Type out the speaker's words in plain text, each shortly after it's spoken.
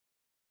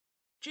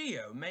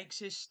Geo Makes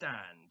His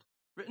Stand,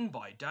 written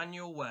by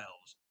Daniel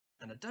Wells,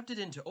 and adapted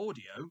into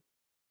audio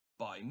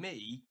by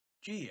me,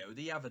 Geo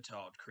the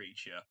Avatared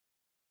Creature.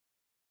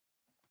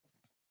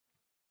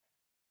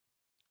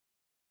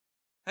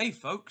 Hey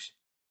folks,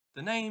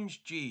 the name's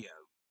Geo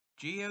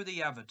the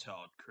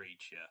Avatared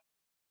Creature.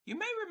 You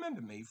may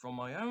remember me from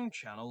my own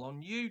channel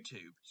on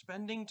YouTube,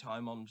 spending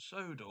time on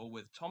Sodor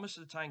with Thomas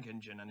the Tank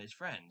Engine and his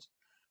friends,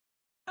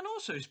 and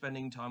also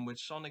spending time with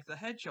Sonic the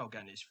Hedgehog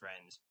and his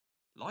friends.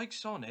 Like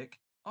Sonic,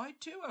 I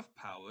too have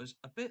powers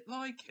a bit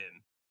like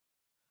him.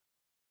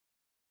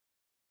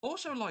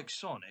 Also like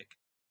Sonic,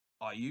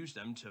 I use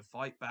them to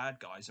fight bad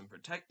guys and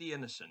protect the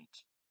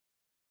innocent.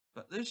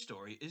 But this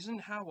story isn't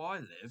how I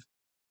live.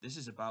 This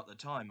is about the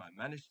time I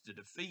managed to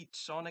defeat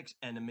Sonic's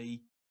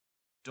enemy,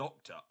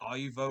 Dr.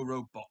 Ivo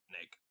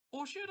Robotnik.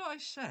 Or should I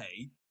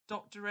say,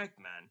 Dr.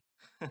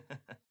 Eggman.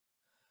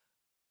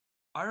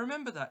 I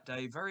remember that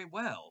day very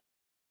well.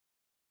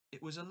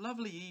 It was a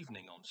lovely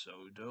evening on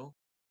Sodor,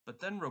 but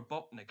then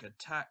Robotnik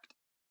attacked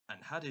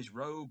and had his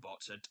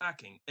robots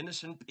attacking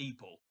innocent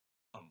people.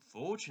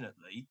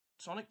 Unfortunately,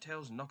 Sonic,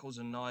 Tails, Knuckles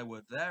and I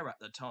were there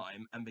at the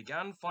time and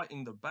began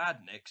fighting the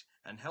badniks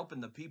and helping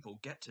the people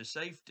get to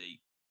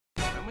safety.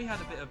 When we had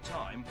a bit of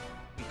time,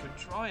 we could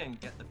try and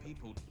get the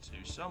people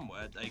to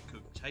somewhere they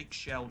could take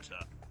shelter.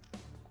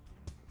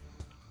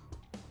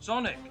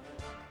 Sonic,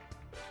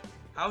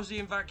 how's the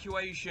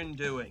evacuation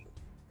doing?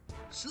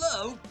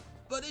 Slow,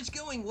 but it's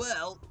going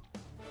well.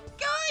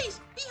 Guys,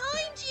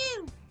 behind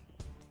you!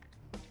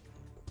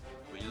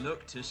 We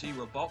looked to see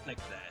Robotnik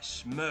there,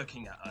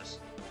 smirking at us.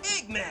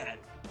 Eggman,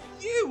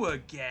 you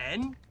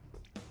again?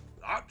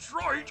 That's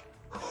right.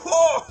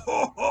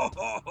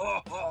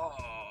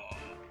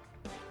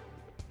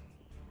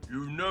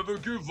 You never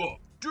give up,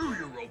 do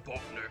you,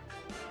 Robotnik?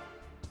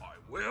 I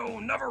will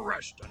never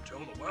rest until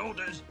the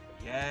world is...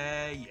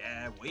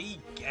 Yeah, we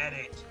get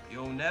it.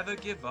 You'll never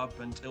give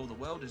up until the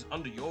world is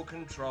under your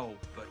control,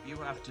 but you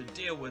have to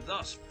deal with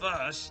us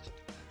first.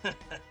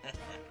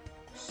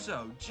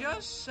 So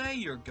just say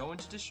you're going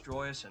to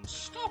destroy us and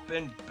stop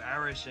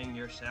embarrassing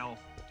yourself.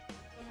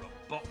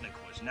 Robotnik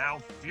was now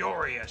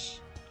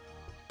furious.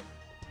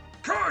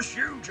 Curse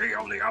you,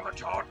 Geo the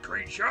Avatared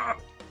Creature!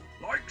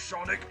 Like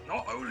Sonic,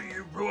 not only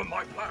you ruin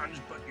my plans,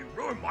 but you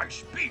ruin my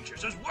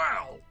speeches as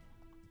well!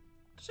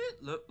 Does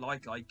it look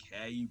like I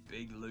care, you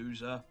big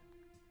loser?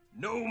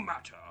 No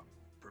matter.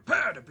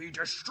 Prepare to be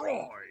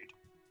destroyed!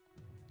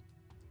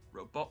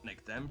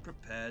 Robotnik then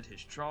prepared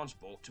his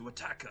transport to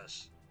attack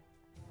us.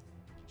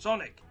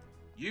 Sonic,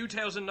 you,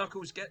 Tails and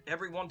Knuckles get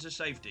everyone to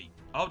safety.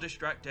 I'll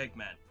distract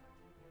Eggman.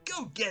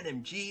 Go get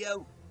him,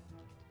 Geo!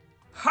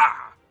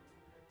 Ha!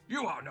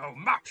 You are no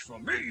match for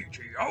me,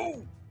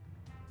 Geo!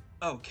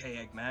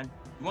 Okay, Eggman.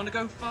 You want to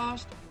go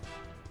fast?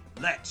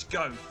 Let's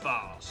go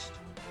fast!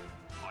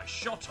 I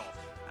shot off,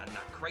 and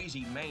that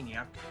crazy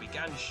maniac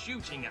began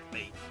shooting at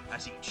me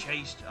as he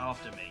chased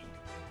after me.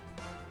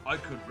 I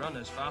could run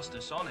as fast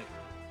as Sonic,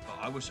 but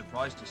I was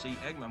surprised to see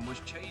Eggman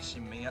was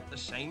chasing me at the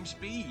same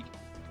speed.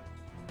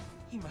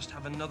 He must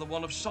have another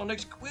one of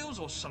Sonic's quills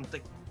or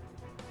something.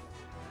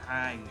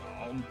 Hang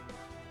on.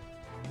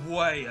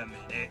 Wait a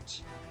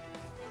minute.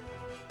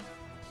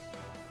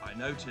 I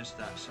noticed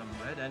that some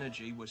red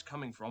energy was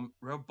coming from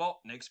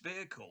Robotnik's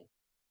vehicle.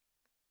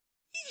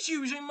 He's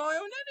using my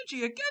own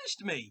energy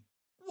against me!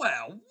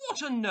 Well,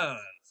 what a nerve!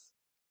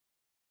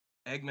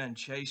 Eggman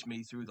chased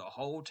me through the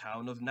whole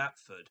town of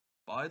Knapford.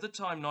 By the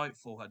time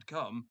nightfall had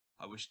come,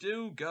 I was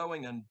still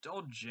going and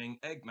dodging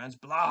Eggman's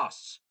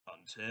blasts,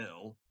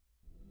 until...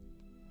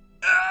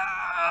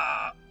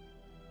 Ah!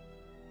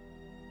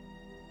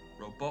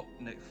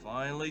 Robotnik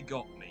finally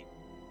got me.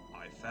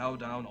 I fell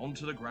down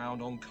onto the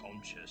ground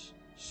unconscious.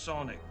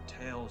 Sonic,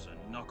 Tails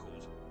and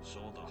Knuckles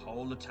saw the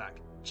whole attack.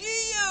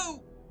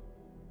 Geo!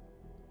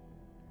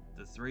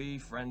 The three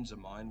friends of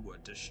mine were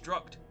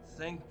distraught,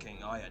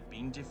 thinking I had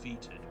been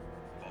defeated,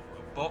 but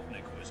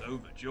Robotnik was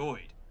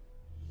overjoyed.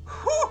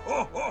 Ho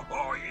ho ho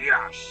ho,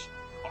 yes!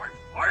 I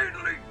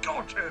finally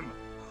got him!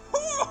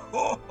 Ho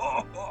ho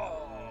ho ho!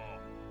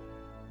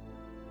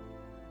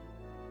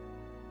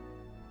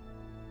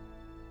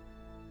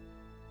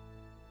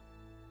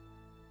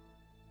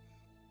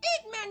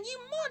 Eggman, you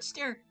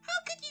monster! How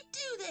could you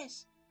do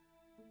this?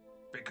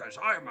 Because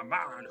I am a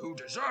man who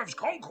deserves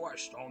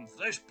conquest on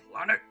this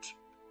planet.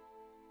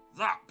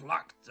 That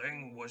black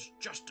thing was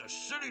just a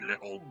silly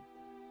little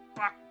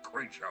bat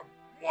creature,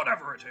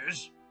 whatever it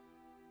is.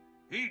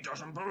 He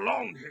doesn't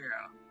belong here.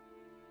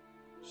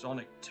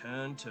 Sonic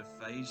turned to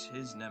face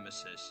his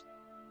nemesis,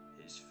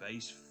 his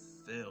face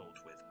filled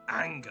with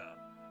anger.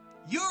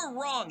 You're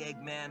wrong,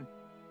 Eggman.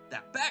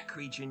 That bat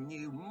creature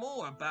knew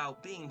more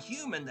about being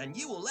human than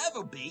you will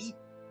ever be.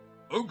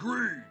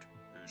 Agreed.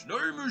 His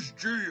name is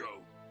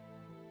Geo.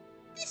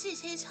 This is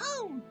his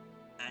home,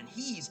 and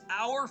he's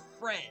our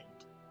friend.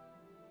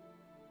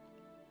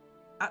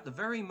 At the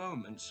very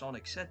moment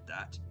Sonic said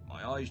that,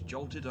 my eyes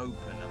jolted open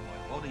and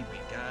my body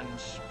began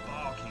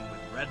sparking with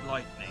red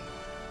lightning.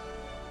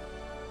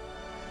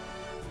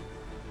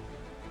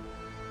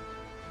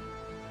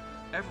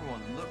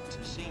 Everyone looked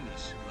to see me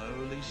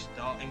slowly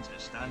starting to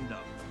stand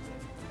up.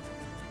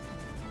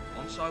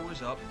 Once I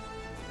was up,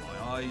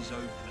 my eyes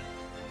opened.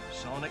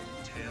 Sonic,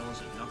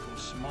 Tails, and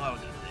Knuckles smiled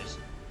at this.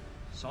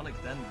 Sonic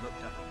then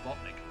looked at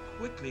Robotnik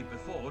quickly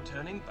before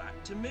turning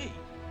back to me.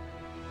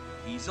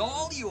 He's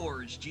all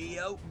yours,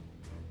 Geo.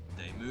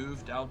 They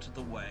moved out of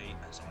the way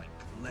as I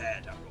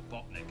glared at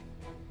Robotnik.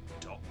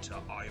 Dr.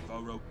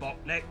 Ivo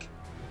Robotnik,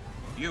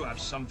 you have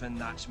something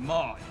that's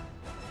mine.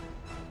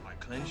 I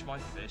clenched my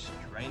fist,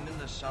 draining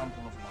the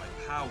sample of my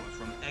power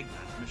from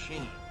Eggman's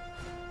machine.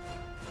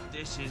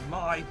 This is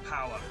my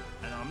power,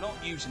 and I'm not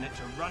using it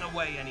to run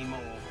away anymore.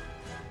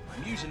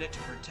 I'm using it to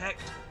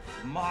protect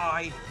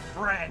my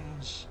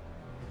friends.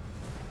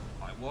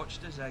 I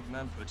watched as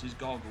Eggman put his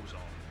goggles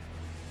on.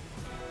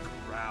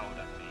 He growled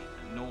at me,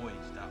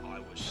 annoyed that I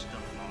was still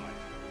alive.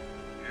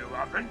 You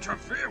have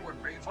interfered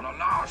with me for the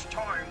last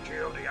time,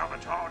 Geo the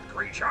Avatared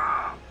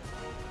Creature!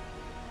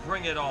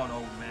 Bring it on,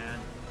 old man.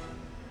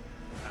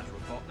 As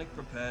Robotnik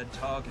prepared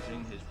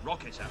targeting his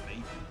rocket at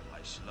me, I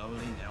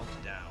slowly knelt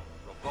down.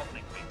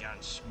 Robotnik began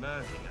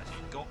smirking as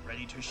he got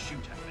ready to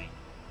shoot at me.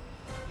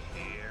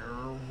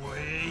 Here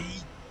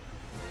we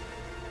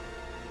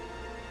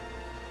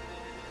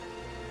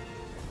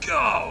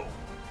go!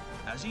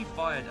 As he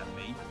fired at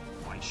me,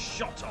 I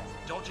shot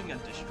off, dodging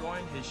and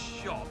destroying his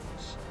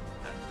shots.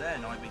 And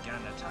then I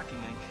began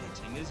attacking and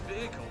hitting his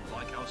vehicle,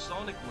 like how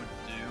Sonic would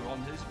do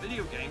on his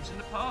video games in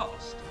the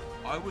past.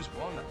 I was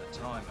one at the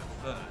time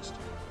at first,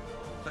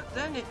 but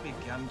then it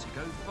began to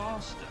go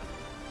faster,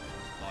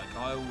 like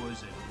I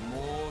was in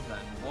more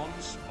than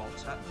one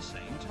spot at the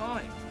same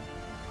time.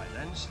 I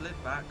then slid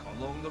back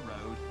along the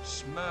road,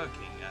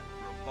 smirking at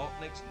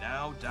Robotnik's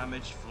now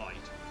damaged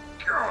flight.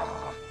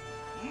 Gah!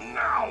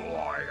 Now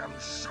I am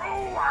so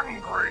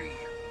angry!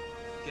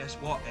 Guess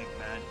what,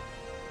 Eggman?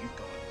 You've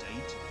got a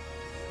date.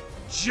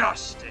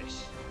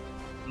 Justice!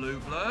 Blue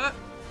Blur?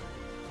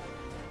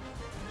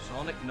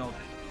 Sonic nodded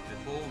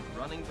before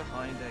running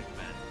behind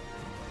Eggman.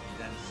 He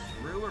then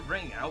threw a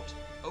ring out,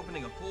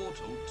 opening a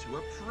portal to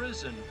a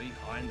prison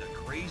behind the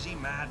crazy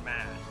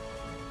madman.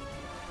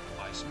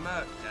 I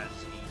smirked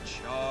as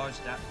he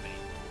charged at me,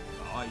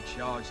 but I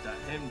charged at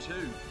him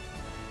too.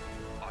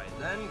 I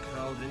then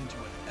curled into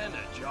an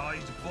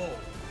energized ball,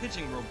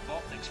 hitting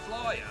Robotnik's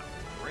flyer,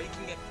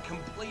 breaking it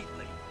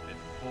completely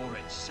before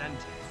it sent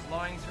him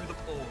flying through the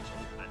portal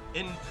and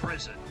in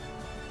prison.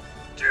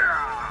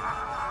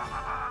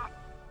 Gah!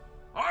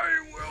 I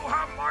will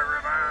have my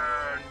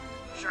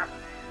revenge!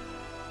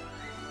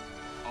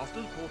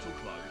 After the portal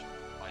closed,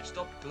 I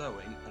stopped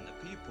glowing and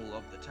the people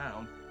of the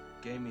town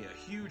gave me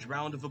a huge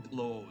round of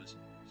applause.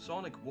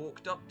 Sonic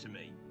walked up to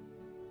me.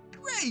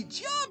 Great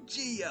job,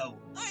 Geo!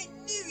 I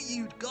knew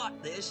you'd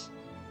got this.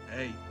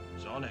 Hey,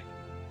 Sonic,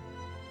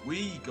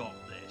 we got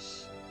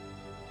this.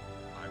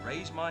 I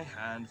raised my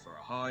hand for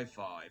a high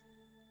five,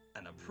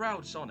 and a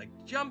proud Sonic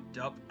jumped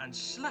up and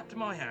slapped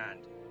my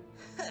hand.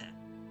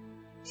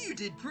 You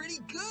did pretty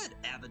good,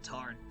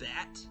 Avatar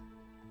Bat.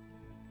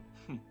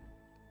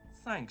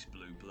 Thanks,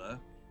 Blue Blur.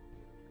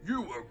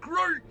 You were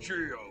great,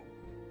 Geo!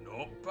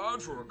 Not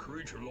bad for a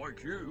creature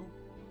like you.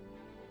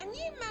 And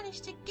you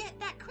managed to get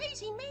that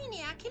crazy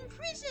maniac in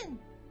prison.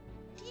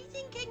 Do you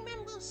think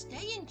Eggman will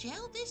stay in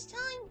jail this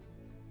time?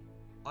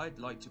 I'd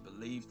like to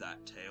believe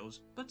that,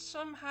 Tails, but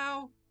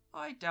somehow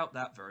I doubt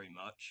that very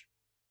much.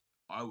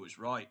 I was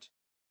right.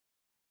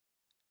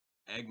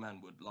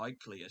 Eggman would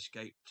likely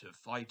escape to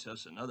fight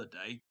us another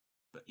day,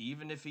 but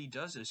even if he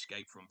does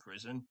escape from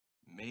prison,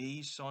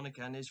 me, Sonic,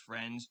 and his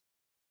friends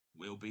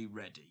will be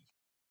ready.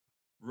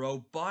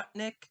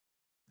 Robotnik,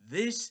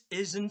 this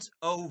isn't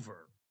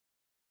over.